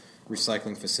several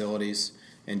recycling facilities,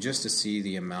 and just to see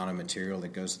the amount of material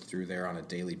that goes through there on a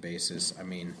daily basis, I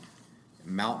mean,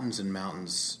 mountains and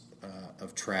mountains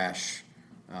of trash,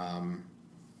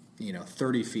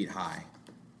 30 feet high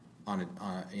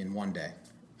in one day,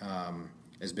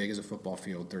 as big as a football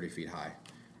field, 30 feet high,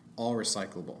 all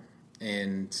recyclable.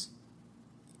 And,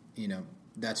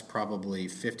 that's probably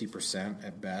 50%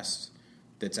 at best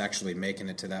that's actually making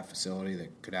it to that facility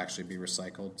that could actually be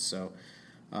recycled. So,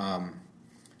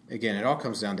 again, it all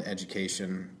comes down to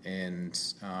education and,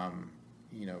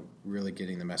 really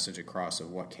getting the message across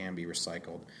of what can be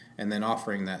recycled, and then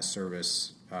offering that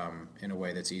service in a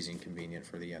way that's easy and convenient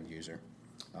for the end user.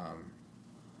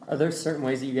 Are there certain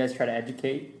ways that you guys try to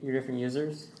educate your different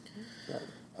users?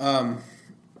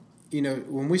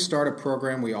 When we start a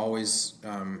program, we always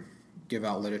give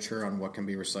out literature on what can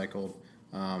be recycled.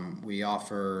 We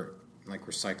offer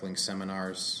recycling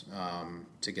seminars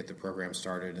to get the program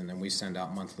started, and then we send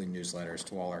out monthly newsletters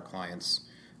to all our clients,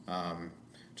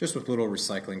 just with little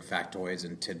recycling factoids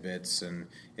and tidbits. And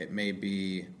it may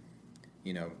be,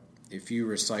 if you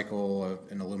recycle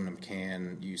an aluminum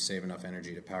can, you save enough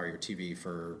energy to power your TV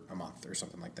for a month or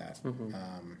something like that. Mm-hmm.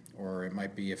 Or it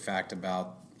might be a fact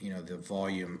about, the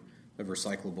volume of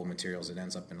recyclable materials that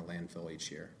ends up in a landfill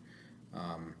each year.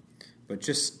 But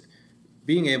just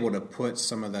being able to put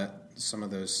some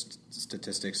of those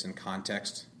statistics in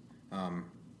context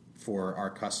for our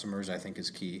customers, I think,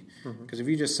 is key. Because if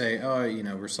you just say,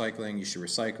 recycling, you should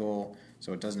recycle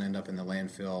so it doesn't end up in the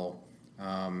landfill,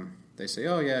 they say,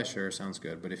 oh, yeah, sure, sounds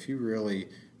good. But if you really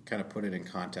kind of put it in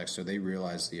context so they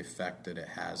realize the effect that it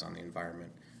has on the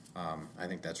environment, I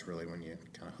think that's really when you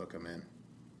kind of hook them in.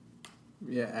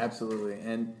 Yeah, absolutely.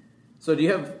 And so do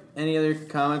you have any other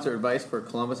comments or advice for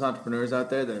Columbus entrepreneurs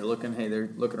out there that are they're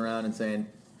looking around and saying,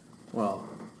 well,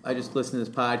 I just listened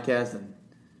to this podcast and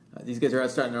these guys are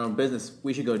out starting their own business.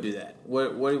 We should go do that.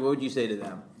 What would you say to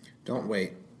them? Don't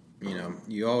wait.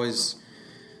 You always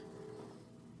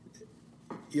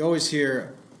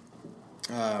hear,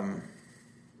 I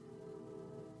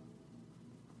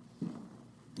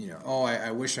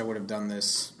wish I would have done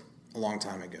this a long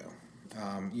time ago.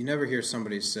 You never hear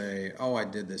somebody say, oh, I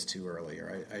did this too early,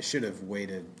 or I should have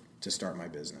waited to start my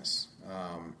business.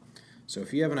 So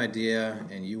if you have an idea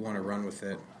and you want to run with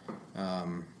it,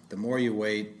 the more you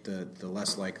wait, the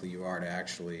less likely you are to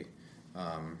actually,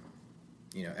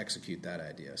 execute that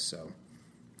idea. So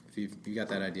if you got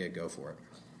that idea, go for it.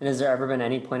 And has there ever been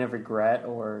any point of regret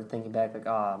or thinking back like,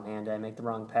 oh, man, did I make the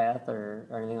wrong path or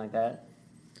anything like that?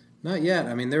 Not yet.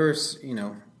 I mean, there was,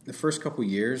 the first couple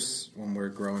years when we're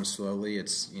growing slowly,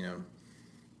 it's,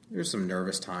 there's some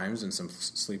nervous times and some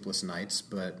sleepless nights.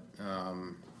 But,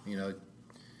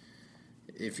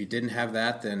 if you didn't have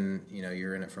that, then,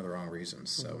 you're in it for the wrong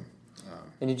reasons. So.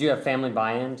 And did you have family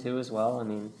buy-in, too, as well? I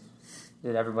mean...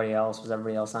 was everybody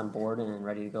else on board and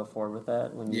ready to go forward with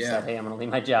that when you Yeah. said, hey, I'm going to leave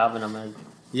my job and I'm going to...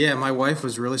 Yeah, my wife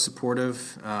was really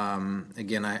supportive.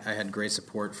 Again, I had great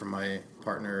support from my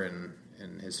partner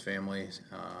and his family.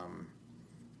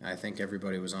 I think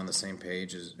everybody was on the same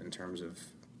page in terms of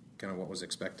kind of what was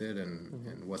expected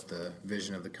and what the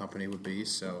vision of the company would be.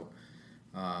 So,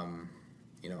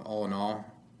 all in all,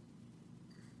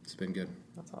 it's been good.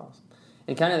 That's awesome.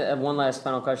 And kind of one last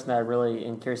final question that I really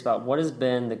am curious about. What has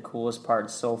been the coolest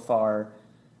part so far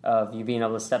of you being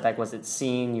able to step back? Was it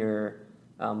seeing your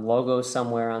logo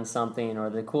somewhere on something,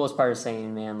 or the coolest part is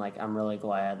saying, man, like, I'm really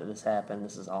glad that this happened.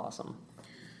 This is awesome.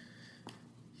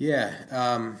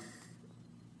 Yeah.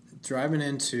 Driving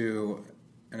into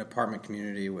an apartment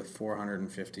community with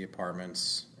 450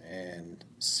 apartments and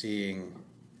seeing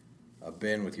a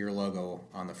bin with your logo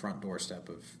on the front doorstep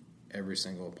of every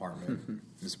single apartment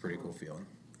is a pretty cool feeling.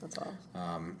 That's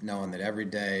awesome. Knowing that every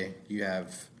day you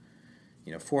have,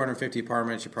 450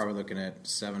 apartments, you're probably looking at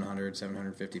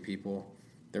 750 people.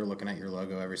 They're looking at your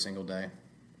logo every single day.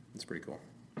 It's pretty cool.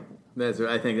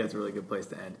 I think that's a really good place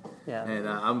to end. Yeah.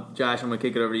 And Josh, I'm going to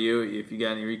kick it over to you. If you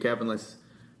got any recap, unless,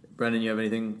 Brendan, you have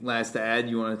anything last to add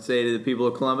you want to say to the people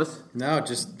of Columbus? No,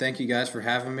 just thank you guys for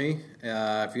having me.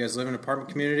 If you guys live in an apartment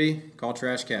community, call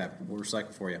Trash Cab. We'll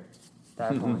recycle for you.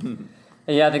 Definitely.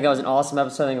 And yeah, I think that was an awesome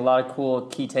episode. I think a lot of cool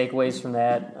key takeaways from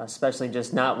that, especially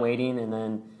just not waiting and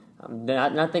then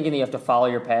not thinking that you have to follow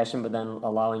your passion, but then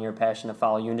allowing your passion to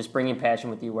follow you and just bringing passion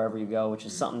with you wherever you go, which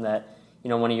is something that,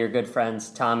 one of your good friends,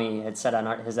 Tommy, had said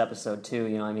on his episode too.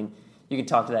 You can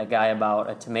talk to that guy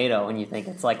about a tomato and you think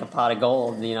it's like a pot of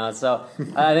gold, So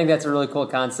I think that's a really cool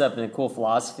concept and a cool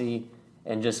philosophy,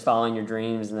 and just following your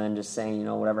dreams and then just saying,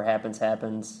 whatever happens,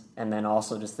 happens. And then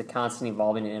also just the constant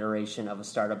evolving and iteration of a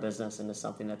startup business into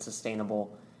something that's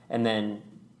sustainable, and then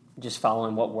just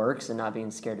following what works and not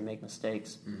being scared to make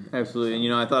mistakes. Absolutely.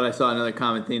 And, I thought I saw another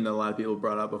common theme that a lot of people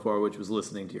brought up before, which was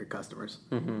listening to your customers.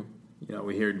 Mm-hmm.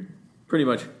 We hear pretty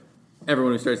much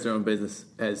everyone who starts their own business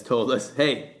has told us,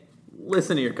 hey,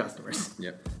 listen to your customers.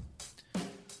 Yep.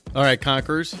 All right,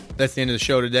 Conquerors, that's the end of the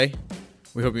show today.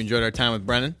 We hope you enjoyed our time with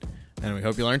Brennan, and we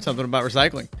hope you learned something about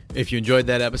recycling. If you enjoyed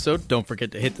that episode, don't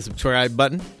forget to hit the subscribe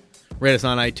button, rate us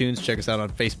on iTunes, check us out on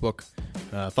Facebook,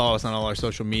 follow us on all our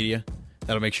social media.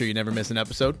 That'll make sure you never miss an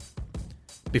episode.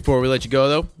 Before we let you go,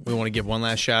 though, we want to give one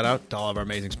last shout out to all of our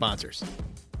amazing sponsors.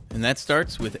 And that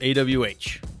starts with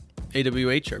AWH.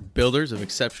 AWH are builders of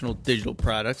exceptional digital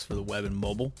products for the web and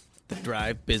mobile that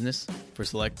drive business for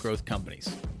select growth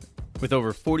companies. With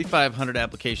over 4,500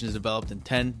 applications developed and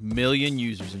 10 million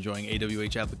users enjoying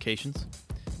AWH applications,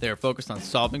 they are focused on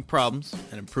solving problems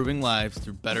and improving lives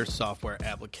through better software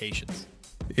applications.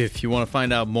 If you want to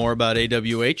find out more about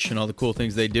AWH and all the cool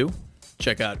things they do,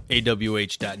 check out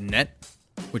awh.net,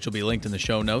 which will be linked in the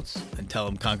show notes, and tell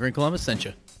them Conquering Columbus sent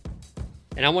you.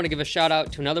 And I want to give a shout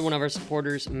out to another one of our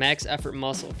supporters, Max Effort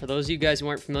Muscle. For those of you guys who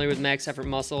aren't familiar with Max Effort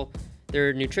Muscle, they're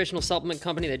a nutritional supplement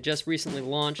company that just recently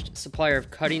launched, supplier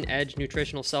of cutting-edge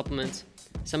nutritional supplements.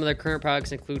 Some of their current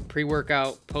products include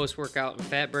pre-workout, post-workout, and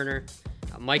fat burner.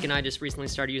 Mike and I just recently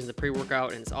started using the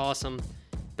pre-workout, and it's awesome.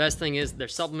 Best thing is they're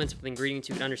supplements with ingredients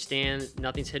you can understand.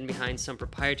 Nothing's hidden behind some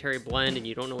proprietary blend, and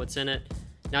you don't know what's in it.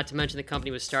 Not to mention the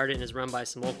company was started and is run by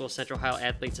some local Central Ohio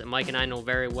athletes that Mike and I know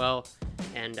very well,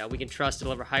 and we can trust to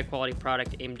deliver high-quality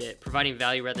product aimed at providing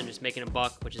value rather than just making a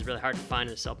buck, which is really hard to find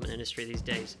in the supplement industry these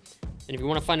days. And if you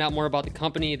want to find out more about the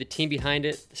company, the team behind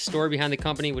it, the story behind the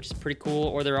company, which is pretty cool,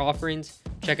 or their offerings,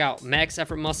 check out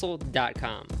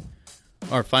maxeffortmuscle.com.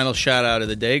 Our final shout out of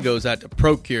the day goes out to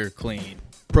Procure Clean.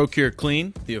 Procure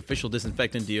Clean, the official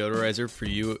disinfectant deodorizer for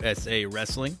USA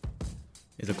Wrestling,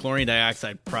 is a chlorine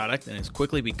dioxide product and has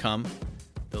quickly become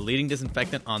the leading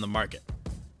disinfectant on the market.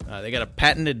 They got a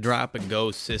patented drop and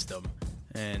go system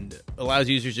and allows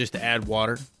users just to add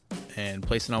water and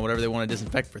place it on whatever they want to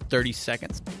disinfect for 30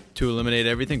 seconds to eliminate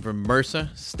everything from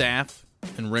MRSA, staph,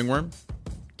 and ringworm,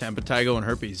 to impetigo and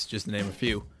herpes, just to name a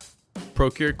few.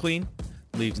 Procure Clean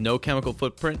leaves no chemical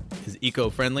footprint, is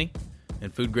eco-friendly,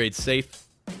 and food grade safe.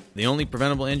 The only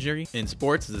preventable injury in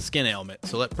sports is a skin ailment,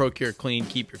 so let Procure Clean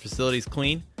keep your facilities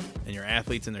clean and your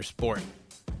athletes in their sport.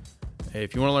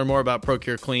 If you want to learn more about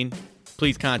Procure Clean,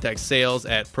 please contact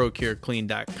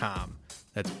sales@procureclean.com.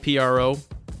 That's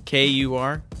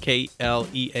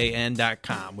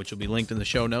PROKURKLEAN.com, which will be linked in the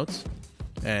show notes.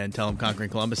 And tell them Conquering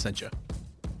Columbus sent you.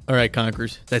 All right,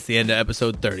 Conquerors, that's the end of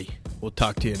episode 30. We'll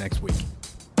talk to you next week.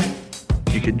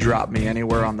 You could drop me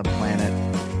anywhere on the planet,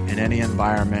 in any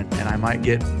environment, and I might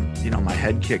get, my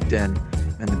head kicked in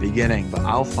the beginning, but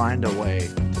I'll find a way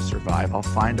to survive. I'll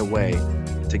find a way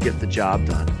to get the job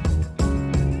done.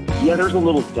 Yeah, there's a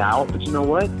little doubt, but you know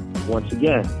what? once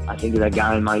again, I think of that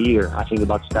guy in my ear. I think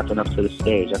about stepping up to the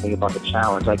stage. I think about the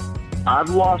challenge. Like, I've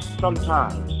lost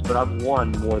sometimes, but I've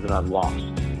won more than I've lost.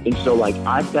 And so, like,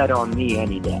 I bet on me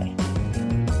any day.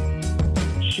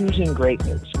 Choosing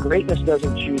greatness. Greatness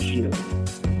doesn't choose you.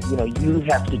 You know, you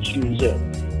have to choose it.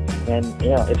 And,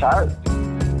 it's hard.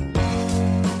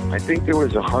 I think there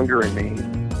was a hunger in me.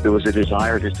 There was a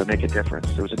desire just to make a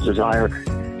difference. There was a desire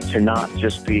to not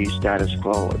just be status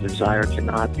quo, a desire to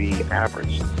not be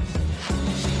average.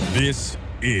 This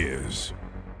is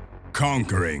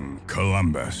Conquering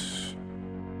Columbus.